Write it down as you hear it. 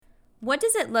What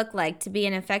does it look like to be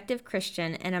an effective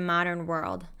Christian in a modern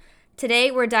world?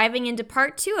 Today, we're diving into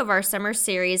part 2 of our summer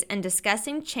series and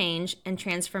discussing change and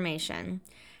transformation.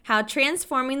 How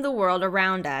transforming the world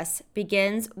around us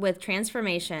begins with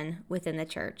transformation within the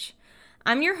church.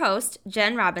 I'm your host,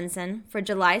 Jen Robinson, for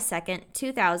July 2nd,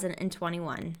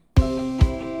 2021.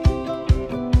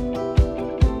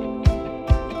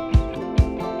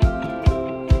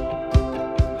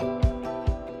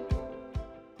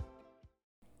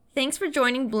 Thanks for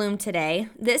joining Bloom today.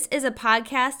 This is a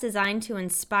podcast designed to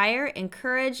inspire,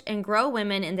 encourage, and grow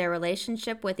women in their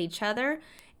relationship with each other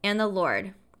and the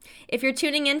Lord. If you're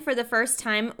tuning in for the first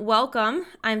time, welcome.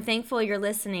 I'm thankful you're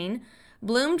listening.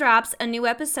 Bloom drops a new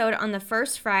episode on the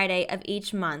first Friday of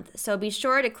each month, so be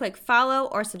sure to click follow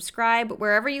or subscribe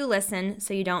wherever you listen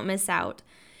so you don't miss out.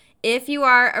 If you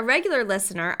are a regular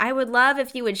listener, I would love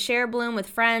if you would share Bloom with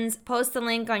friends, post the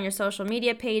link on your social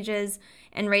media pages,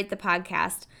 and rate the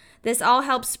podcast. This all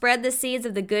helps spread the seeds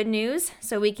of the good news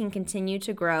so we can continue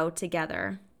to grow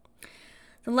together.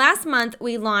 Last month,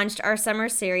 we launched our summer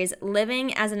series,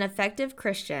 Living as an Effective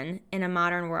Christian in a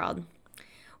Modern World.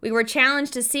 We were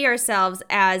challenged to see ourselves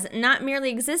as not merely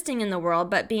existing in the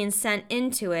world, but being sent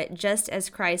into it just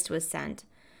as Christ was sent.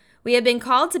 We have been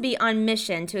called to be on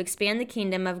mission to expand the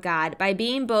kingdom of God by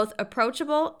being both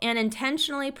approachable and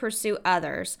intentionally pursue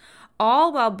others,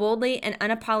 all while boldly and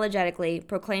unapologetically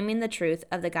proclaiming the truth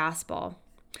of the gospel.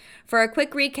 For a quick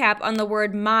recap on the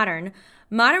word modern,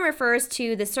 modern refers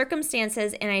to the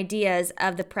circumstances and ideas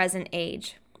of the present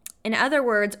age. In other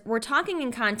words, we're talking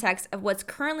in context of what's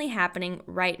currently happening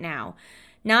right now,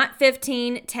 not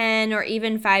 15, 10, or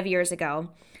even 5 years ago.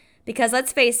 Because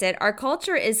let's face it, our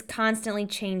culture is constantly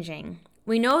changing.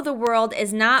 We know the world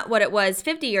is not what it was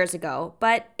 50 years ago,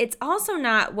 but it's also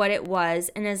not what it was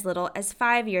in as little as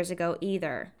 5 years ago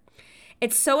either.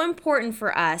 It's so important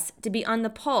for us to be on the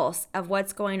pulse of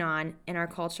what's going on in our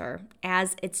culture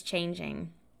as it's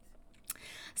changing.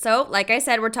 So, like I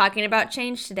said, we're talking about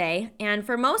change today, and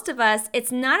for most of us,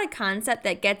 it's not a concept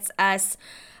that gets us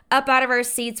up out of our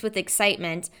seats with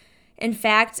excitement. In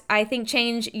fact, I think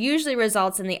change usually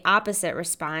results in the opposite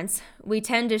response. We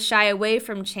tend to shy away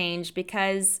from change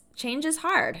because change is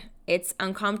hard. It's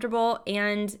uncomfortable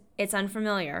and it's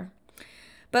unfamiliar.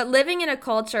 But living in a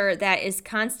culture that is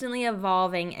constantly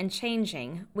evolving and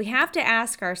changing, we have to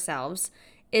ask ourselves,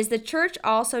 is the church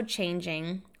also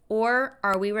changing or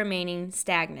are we remaining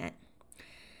stagnant?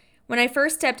 When I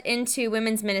first stepped into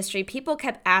women's ministry, people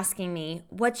kept asking me,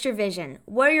 what's your vision?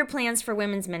 What are your plans for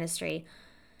women's ministry?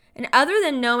 And other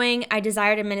than knowing I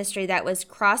desired a ministry that was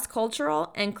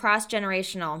cross-cultural and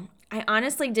cross-generational, I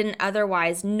honestly didn't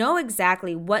otherwise know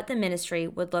exactly what the ministry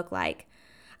would look like.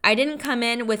 I didn't come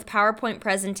in with PowerPoint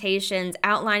presentations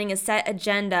outlining a set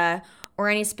agenda or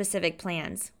any specific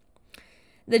plans.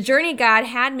 The journey God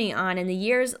had me on in the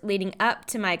years leading up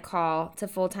to my call to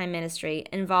full-time ministry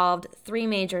involved 3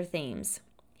 major themes.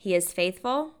 He is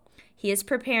faithful, He is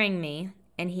preparing me,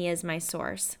 and He is my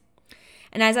source.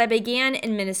 And as I began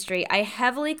in ministry, I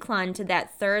heavily clung to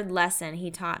that third lesson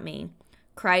He taught me,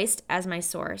 Christ as my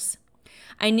source.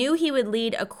 I knew He would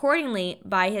lead accordingly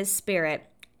by His Spirit,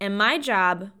 and my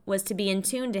job was to be in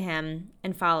tune to Him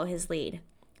and follow His lead,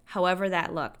 however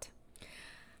that looked.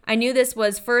 I knew this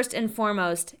was first and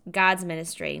foremost God's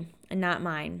ministry and not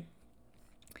mine.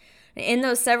 In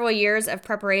those several years of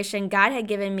preparation, God had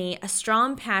given me a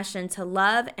strong passion to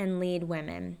love and lead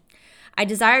women. I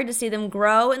desired to see them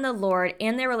grow in the Lord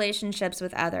and their relationships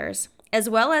with others, as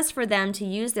well as for them to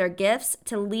use their gifts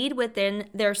to lead within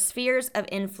their spheres of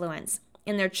influence,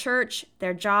 in their church,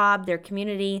 their job, their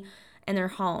community, and their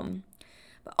home.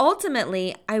 But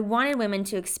ultimately, I wanted women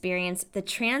to experience the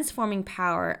transforming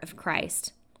power of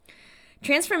Christ.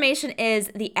 Transformation is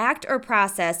the act or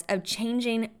process of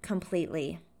changing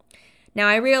completely. Now,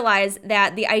 I realize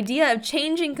that the idea of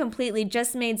changing completely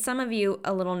just made some of you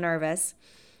a little nervous.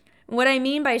 What I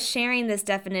mean by sharing this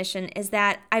definition is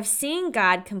that I've seen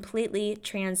God completely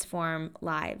transform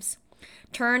lives,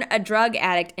 turn a drug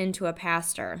addict into a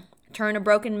pastor, turn a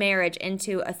broken marriage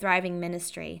into a thriving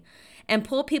ministry, and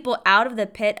pull people out of the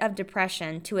pit of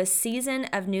depression to a season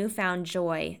of newfound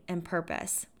joy and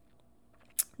purpose.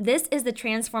 This is the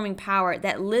transforming power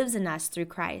that lives in us through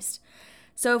Christ.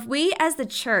 So if we as the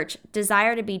church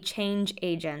desire to be change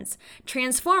agents,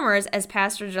 transformers, as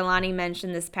Pastor Jelani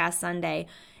mentioned this past Sunday,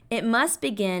 it must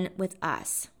begin with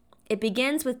us. It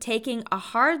begins with taking a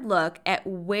hard look at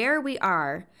where we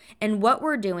are and what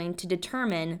we're doing to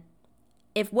determine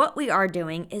if what we are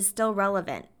doing is still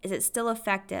relevant. Is it still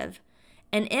effective?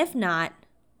 And if not,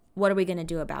 what are we going to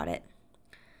do about it?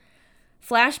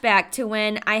 Flashback to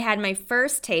when I had my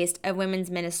first taste of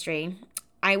women's ministry.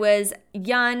 I was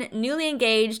young, newly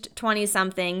engaged,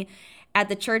 20-something at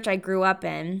the church I grew up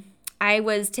in. I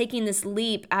was taking this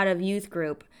leap out of youth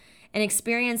group, an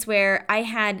experience where I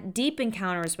had deep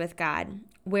encounters with God,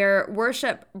 where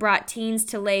worship brought teens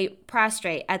to lay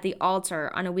prostrate at the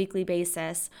altar on a weekly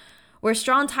basis, where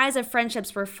strong ties of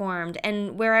friendships were formed,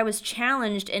 and where I was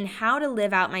challenged in how to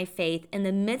live out my faith in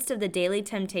the midst of the daily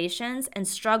temptations and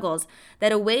struggles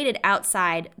that awaited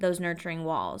outside those nurturing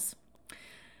walls.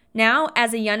 Now,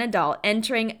 as a young adult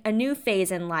entering a new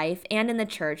phase in life and in the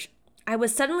church, I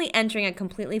was suddenly entering a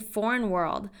completely foreign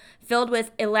world filled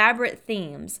with elaborate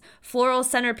themes, floral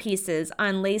centerpieces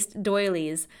on laced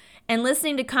doilies, and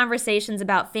listening to conversations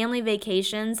about family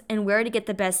vacations and where to get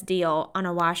the best deal on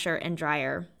a washer and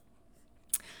dryer.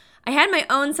 I had my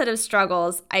own set of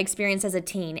struggles I experienced as a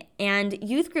teen, and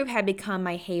youth group had become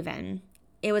my haven.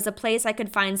 It was a place I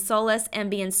could find solace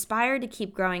and be inspired to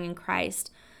keep growing in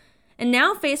Christ. And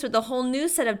now, faced with a whole new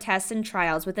set of tests and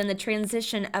trials within the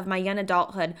transition of my young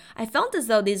adulthood, I felt as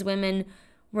though these women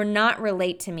were not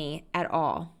relate to me at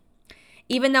all.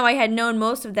 Even though I had known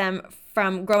most of them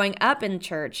from growing up in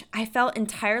church, I felt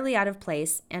entirely out of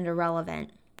place and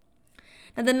irrelevant.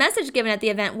 Now, the message given at the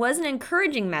event was an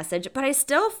encouraging message, but I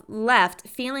still left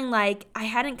feeling like I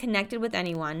hadn't connected with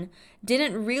anyone,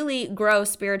 didn't really grow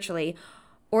spiritually,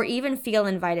 or even feel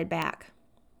invited back.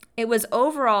 It was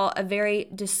overall a very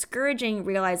discouraging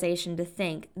realization to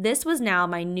think this was now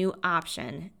my new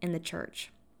option in the church.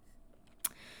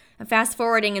 Fast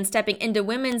forwarding and stepping into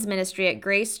women's ministry at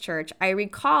Grace Church, I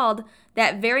recalled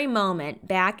that very moment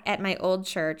back at my old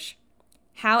church,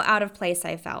 how out of place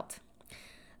I felt.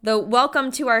 The welcome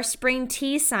to our spring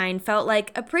tea sign felt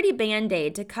like a pretty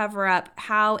band-aid to cover up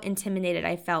how intimidated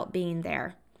I felt being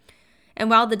there. And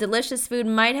while the delicious food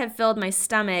might have filled my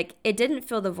stomach, it didn't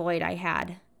fill the void I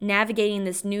had, navigating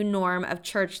this new norm of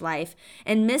church life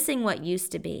and missing what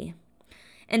used to be.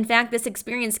 In fact, this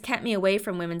experience kept me away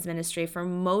from women's ministry for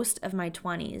most of my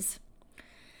 20s.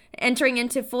 Entering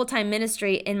into full-time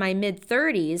ministry in my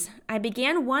mid-30s, I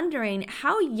began wondering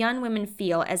how young women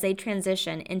feel as they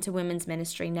transition into women's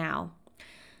ministry now.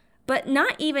 But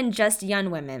not even just young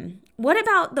women. What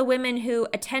about the women who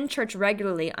attend church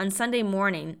regularly on Sunday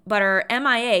morning but are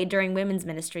MIA during women's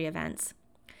ministry events?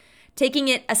 Taking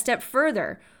it a step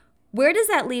further, where does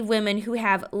that leave women who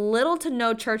have little to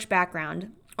no church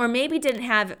background, or maybe didn't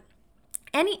have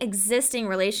any existing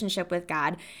relationship with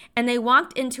God, and they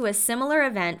walked into a similar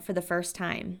event for the first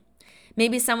time?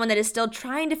 Maybe someone that is still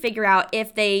trying to figure out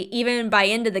if they even buy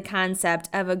into the concept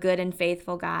of a good and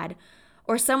faithful God,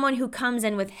 or someone who comes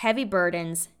in with heavy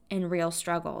burdens and real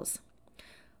struggles.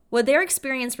 Would their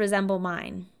experience resemble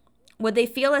mine? Would they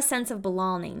feel a sense of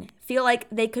belonging, feel like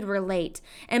they could relate?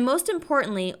 And most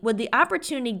importantly, would the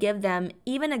opportunity give them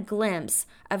even a glimpse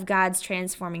of God's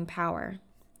transforming power?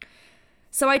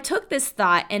 So I took this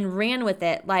thought and ran with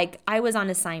it like I was on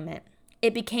assignment.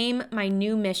 It became my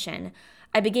new mission.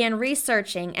 I began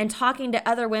researching and talking to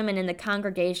other women in the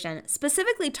congregation,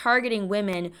 specifically targeting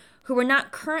women who were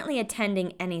not currently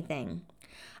attending anything.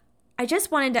 I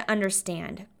just wanted to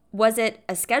understand, was it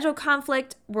a schedule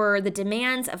conflict? Were the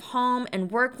demands of home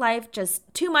and work life just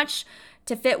too much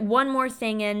to fit one more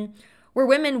thing in? Were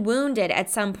women wounded at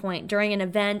some point during an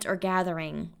event or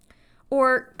gathering?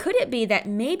 Or could it be that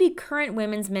maybe current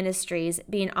women's ministries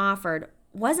being offered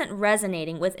wasn't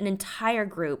resonating with an entire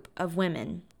group of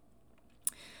women?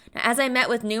 Now, as I met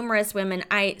with numerous women,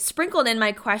 I sprinkled in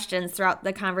my questions throughout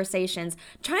the conversations,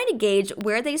 trying to gauge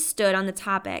where they stood on the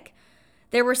topic.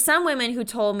 There were some women who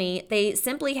told me they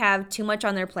simply have too much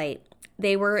on their plate.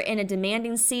 They were in a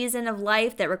demanding season of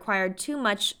life that required too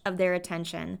much of their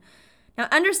attention. Now,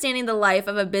 understanding the life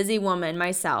of a busy woman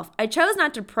myself, I chose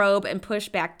not to probe and push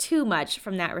back too much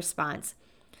from that response.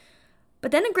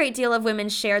 But then a great deal of women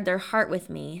shared their heart with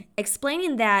me,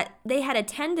 explaining that they had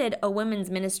attended a women's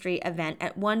ministry event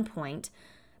at one point,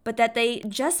 but that they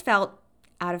just felt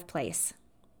out of place.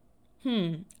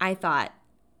 I thought,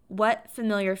 what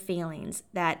familiar feelings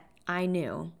that I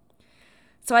knew.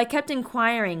 So I kept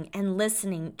inquiring and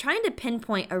listening, trying to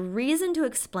pinpoint a reason to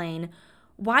explain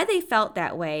why they felt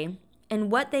that way and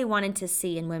what they wanted to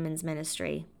see in women's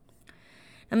ministry.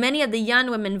 Now, many of the young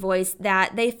women voiced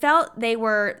that they felt they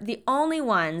were the only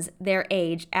ones their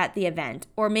age at the event,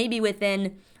 or maybe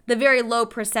within the very low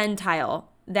percentile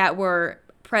that were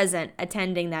present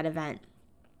attending that event.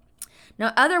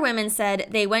 Now, other women said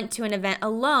they went to an event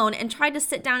alone and tried to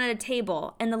sit down at a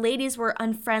table, and the ladies were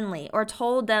unfriendly or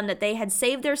told them that they had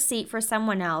saved their seat for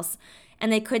someone else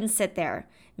and they couldn't sit there,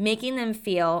 making them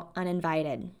feel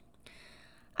uninvited.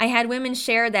 I had women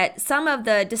share that some of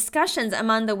the discussions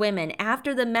among the women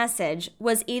after the message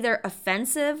was either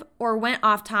offensive or went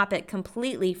off topic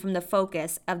completely from the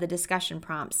focus of the discussion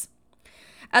prompts.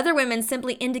 Other women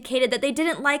simply indicated that they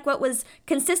didn't like what was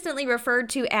consistently referred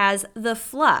to as the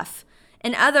fluff.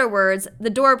 In other words, the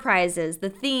door prizes,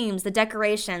 the themes, the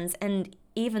decorations, and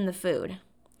even the food.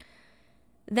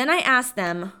 Then I asked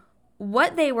them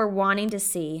what they were wanting to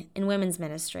see in women's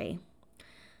ministry.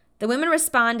 The women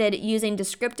responded using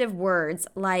descriptive words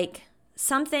like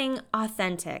something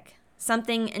authentic,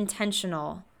 something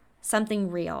intentional,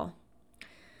 something real.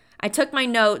 I took my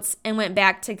notes and went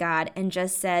back to God and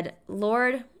just said,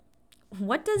 Lord,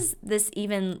 what does this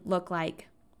even look like?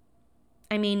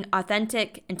 I mean,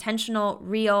 authentic, intentional,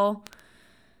 real.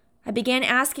 I began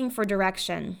asking for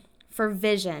direction, for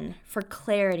vision, for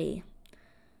clarity.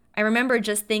 I remember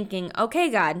just thinking, okay,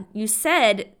 God, you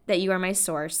said that you are my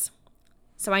source.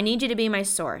 So I need you to be my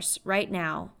source right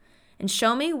now and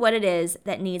show me what it is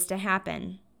that needs to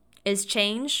happen. Is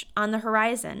change on the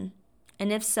horizon?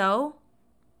 And if so,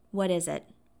 what is it?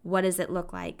 What does it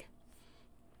look like?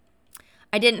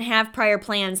 I didn't have prior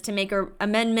plans to make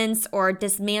amendments or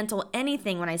dismantle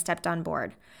anything when I stepped on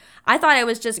board. I thought I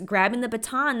was just grabbing the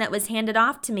baton that was handed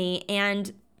off to me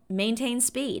and maintain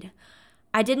speed.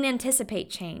 I didn't anticipate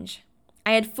change.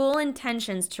 I had full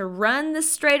intentions to run the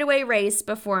straightaway race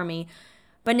before me,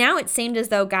 but now it seemed as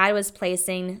though God was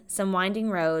placing some winding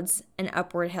roads and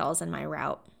upward hills in my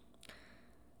route.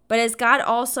 But as God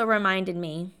also reminded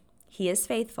me, He is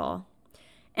faithful.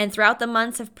 And throughout the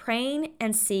months of praying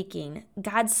and seeking,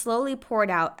 God slowly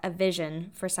poured out a vision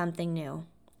for something new.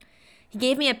 He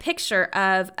gave me a picture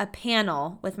of a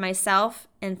panel with myself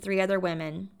and 3 other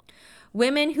women.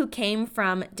 Women who came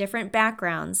from different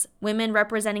backgrounds, women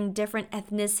representing different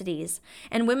ethnicities,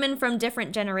 and women from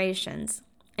different generations.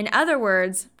 In other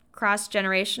words,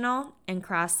 cross-generational and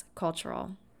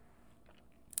cross-cultural.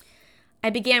 I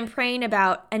began praying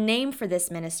about a name for this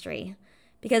ministry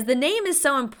because the name is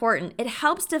so important. It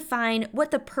helps define what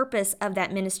the purpose of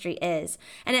that ministry is,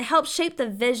 and it helps shape the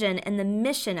vision and the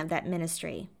mission of that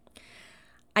ministry.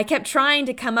 I kept trying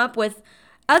to come up with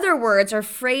other words or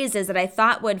phrases that I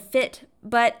thought would fit,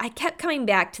 but I kept coming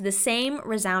back to the same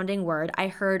resounding word I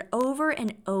heard over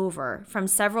and over from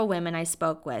several women I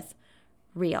spoke with: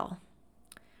 real.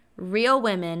 Real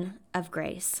women of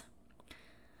grace.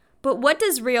 But what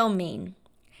does real mean?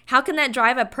 How can that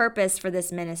drive a purpose for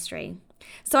this ministry?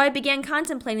 So I began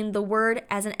contemplating the word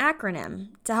as an acronym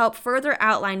to help further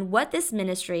outline what this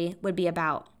ministry would be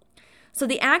about. So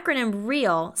the acronym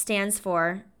REAL stands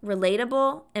for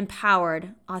Relatable,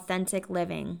 Empowered, Authentic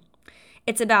Living.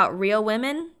 It's about real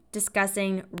women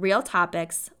discussing real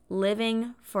topics,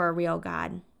 living for a real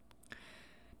God.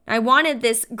 I wanted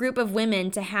this group of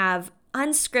women to have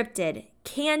unscripted,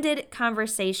 candid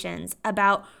conversations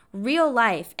about real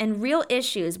life and real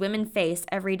issues women face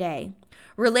every day,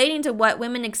 relating to what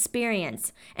women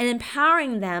experience and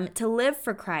empowering them to live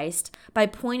for Christ by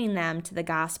pointing them to the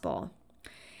gospel.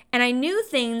 And I knew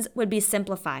things would be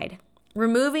simplified,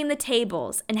 removing the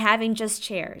tables and having just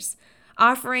chairs,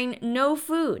 offering no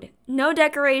food, no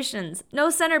decorations, no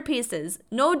centerpieces,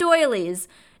 no doilies,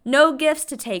 no gifts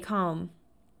to take home.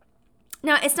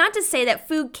 Now, it's not to say that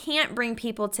food can't bring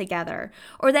people together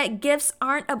or that gifts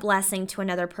aren't a blessing to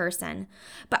another person,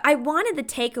 but I wanted the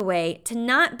takeaway to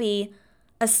not be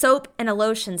a soap and a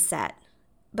lotion set,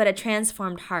 but a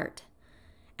transformed heart.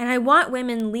 And I want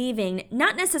women leaving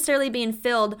not necessarily being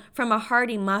filled from a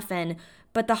hearty muffin,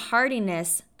 but the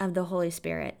heartiness of the Holy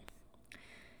Spirit.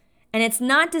 And it's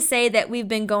not to say that we've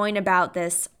been going about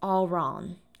this all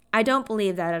wrong. I don't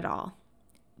believe that at all.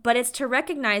 But it's to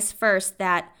recognize first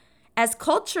that as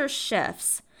culture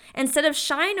shifts, instead of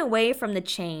shying away from the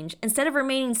change, instead of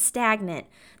remaining stagnant,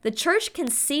 the church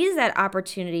can seize that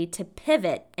opportunity to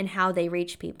pivot in how they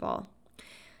reach people.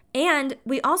 And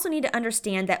we also need to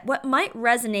understand that what might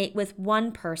resonate with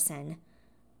one person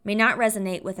may not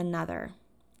resonate with another.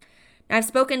 Now, I've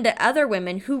spoken to other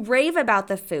women who rave about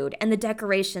the food and the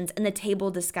decorations and the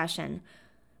table discussion,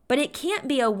 but it can't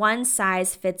be a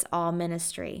one-size-fits-all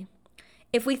ministry.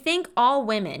 If we think all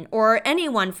women, or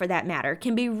anyone for that matter,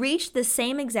 can be reached the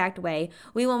same exact way,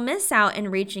 we will miss out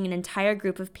in reaching an entire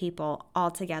group of people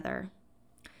altogether.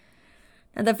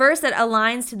 Now, the verse that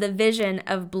aligns to the vision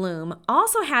of Bloom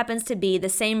also happens to be the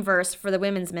same verse for the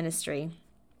women's ministry.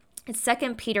 It's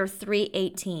 2 Peter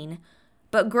 3:18.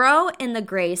 But grow in the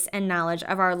grace and knowledge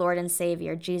of our Lord and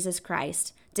Savior, Jesus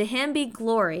Christ. To Him be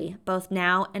glory, both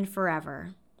now and forever.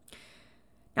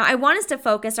 Now, I want us to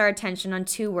focus our attention on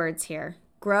 2 words here: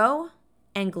 grow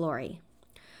and glory.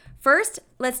 First,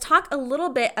 let's talk a little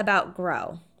bit about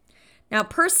grow. Now,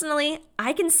 personally,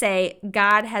 I can say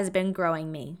God has been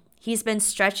growing me. He's been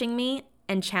stretching me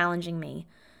and challenging me.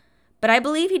 But I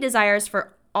believe He desires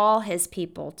for all His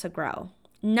people to grow,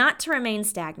 not to remain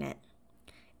stagnant.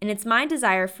 And it's my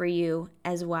desire for you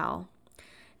as well.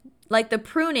 Like the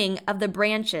pruning of the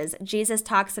branches Jesus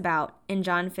talks about in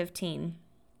John 15.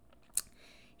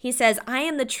 He says, I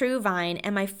am the true vine,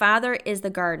 and my Father is the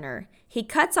gardener. He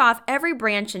cuts off every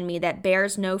branch in me that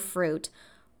bears no fruit,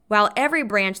 while every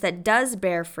branch that does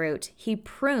bear fruit, He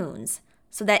prunes,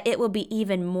 so that it will be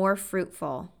even more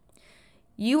fruitful.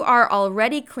 You are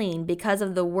already clean because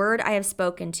of the word I have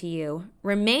spoken to you.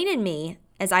 Remain in me,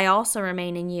 as I also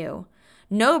remain in you.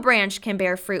 No branch can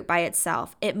bear fruit by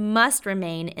itself. It must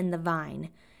remain in the vine.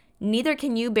 Neither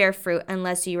can you bear fruit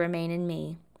unless you remain in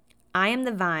me. I am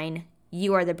the vine,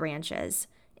 you are the branches.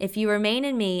 If you remain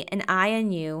in me and I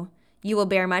in you, you will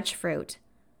bear much fruit.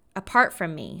 Apart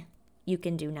from me, you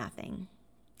can do nothing.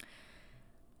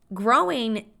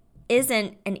 Growing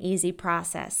isn't an easy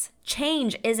process.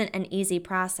 Change isn't an easy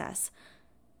process.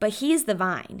 But He's the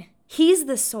vine. He's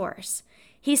the source.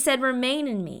 He said, remain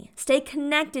in me. Stay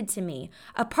connected to me.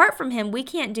 Apart from Him, we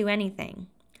can't do anything.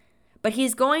 But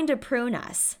He's going to prune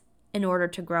us in order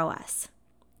to grow us.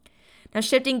 Now,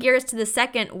 shifting gears to the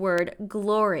second word,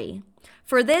 glory.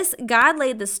 For this, God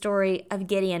laid the story of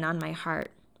Gideon on my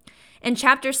heart. In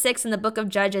chapter 6 in the book of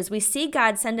Judges, we see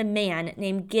God send a man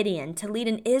named Gideon to lead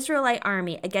an Israelite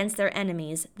army against their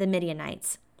enemies, the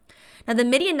Midianites. Now, the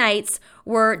Midianites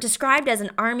were described as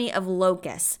an army of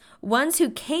locusts, ones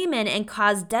who came in and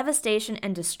caused devastation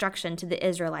and destruction to the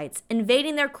Israelites,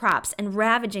 invading their crops and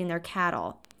ravaging their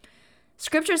cattle.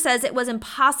 Scripture says it was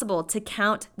impossible to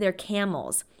count their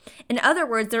camels. In other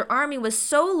words, their army was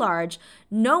so large,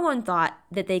 no one thought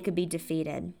that they could be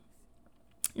defeated.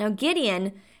 Now,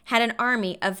 Gideon had an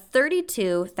army of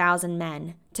 32,000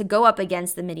 men to go up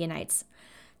against the Midianites.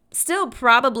 Still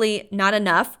probably not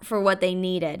enough for what they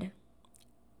needed.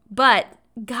 But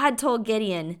God told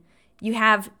Gideon, you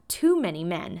have too many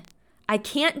men. I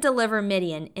can't deliver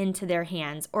Midian into their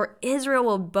hands, or Israel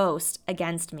will boast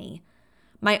against me.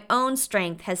 My own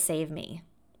strength has saved me.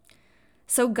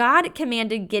 So God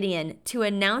commanded Gideon to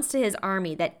announce to his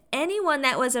army that anyone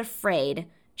that was afraid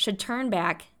should turn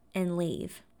back and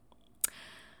leave.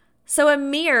 So a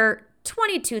mere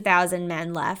 22,000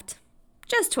 men left.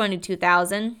 Just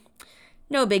 22,000.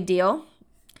 No big deal.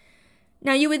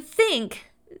 Now you would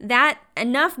think that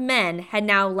enough men had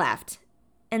now left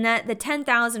and that the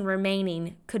 10,000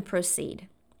 remaining could proceed.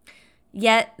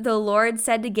 Yet the Lord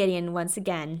said to Gideon once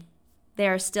again,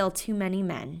 there are still too many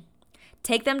men.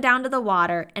 Take them down to the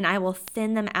water, and I will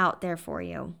thin them out there for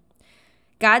you.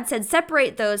 God said,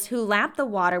 separate those who lap the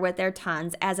water with their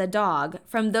tongues as a dog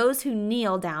from those who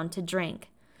kneel down to drink.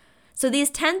 So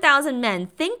these 10,000 men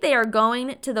think they are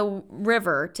going to the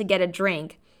river to get a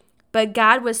drink, but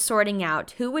God was sorting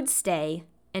out who would stay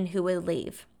and who would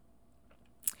leave.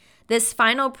 This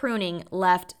final pruning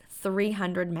left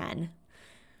 300 men.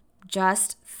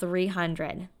 Just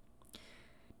 300.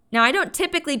 Now, I don't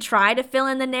typically try to fill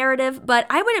in the narrative, but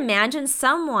I would imagine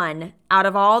someone out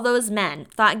of all those men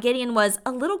thought Gideon was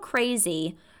a little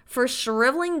crazy for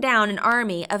shriveling down an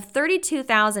army of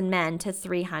 32,000 men to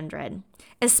 300,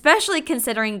 especially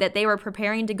considering that they were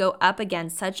preparing to go up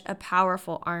against such a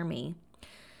powerful army.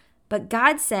 But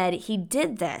God said He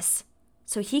did this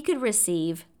so He could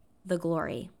receive the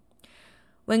glory.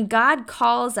 When God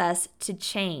calls us to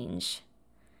change,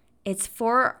 it's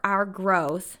for our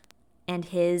growth and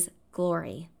His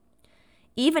glory.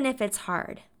 Even if it's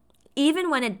hard, even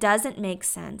when it doesn't make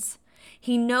sense,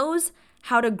 He knows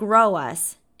how to grow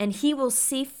us, and He will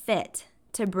see fit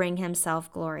to bring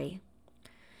Himself glory.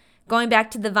 Going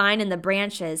back to the vine and the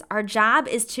branches, our job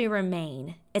is to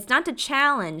remain. It's not to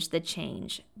challenge the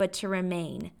change, but to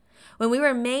remain. When we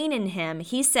remain in Him,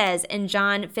 He says in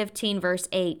John 15, verse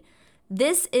 8,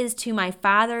 this is to my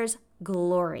Father's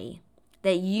glory,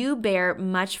 that you bear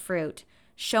much fruit,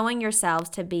 showing yourselves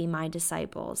to be my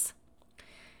disciples.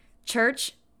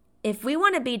 Church, if we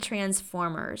want to be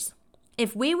transformers,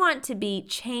 if we want to be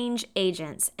change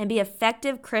agents and be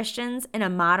effective Christians in a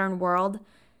modern world,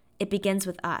 it begins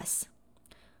with us.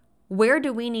 Where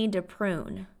do we need to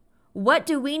prune? What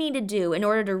do we need to do in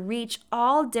order to reach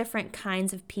all different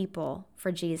kinds of people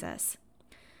for Jesus?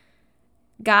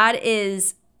 God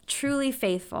is truly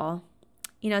faithful.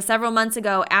 Several months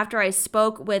ago, after I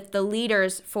spoke with the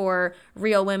leaders for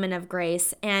Real Women of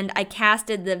Grace and I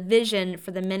casted the vision for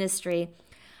the ministry,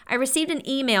 I received an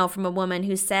email from a woman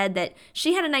who said that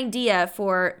she had an idea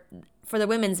for the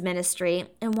women's ministry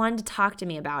and wanted to talk to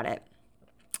me about it.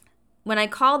 When I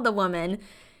called the woman,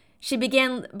 She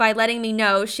began by letting me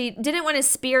know she didn't want to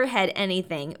spearhead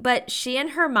anything, but she and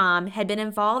her mom had been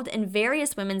involved in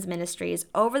various women's ministries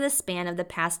over the span of the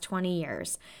past 20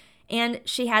 years, and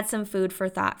she had some food for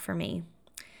thought for me.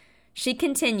 She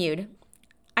continued,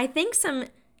 I think some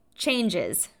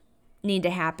changes need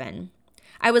to happen.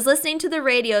 I was listening to the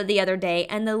radio the other day,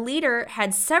 and the leader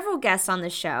had several guests on the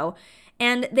show,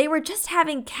 and they were just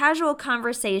having casual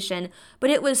conversation, but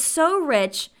it was so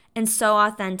rich and so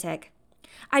authentic.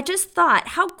 I just thought,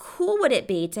 how cool would it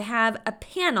be to have a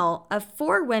panel of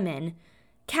 4 women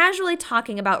casually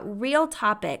talking about real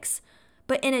topics,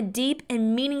 but in a deep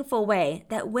and meaningful way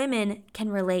that women can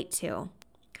relate to.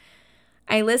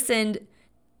 I listened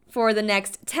for the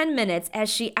next 10 minutes as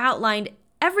she outlined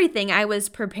everything I was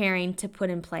preparing to put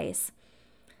in place.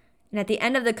 And at the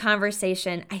end of the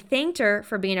conversation, I thanked her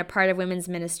for being a part of women's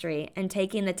ministry and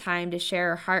taking the time to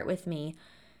share her heart with me.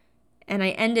 And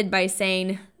I ended by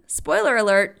saying, spoiler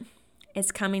alert,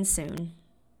 it's coming soon.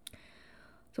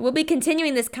 So we'll be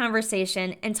continuing this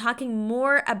conversation and talking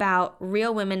more about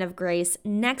real women of grace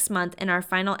next month in our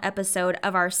final episode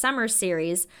of our summer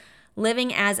series,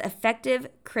 Living as Effective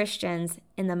Christians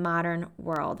in the Modern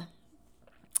World.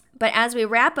 But as we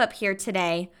wrap up here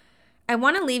today, I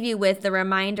want to leave you with the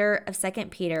reminder of 2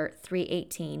 Peter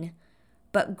 3:18.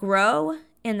 But grow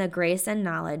in the grace and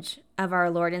knowledge of our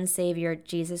Lord and Savior,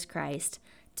 Jesus Christ.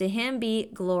 To him be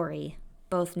glory,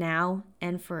 both now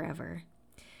and forever.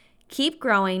 Keep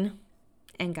growing,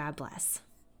 and God bless.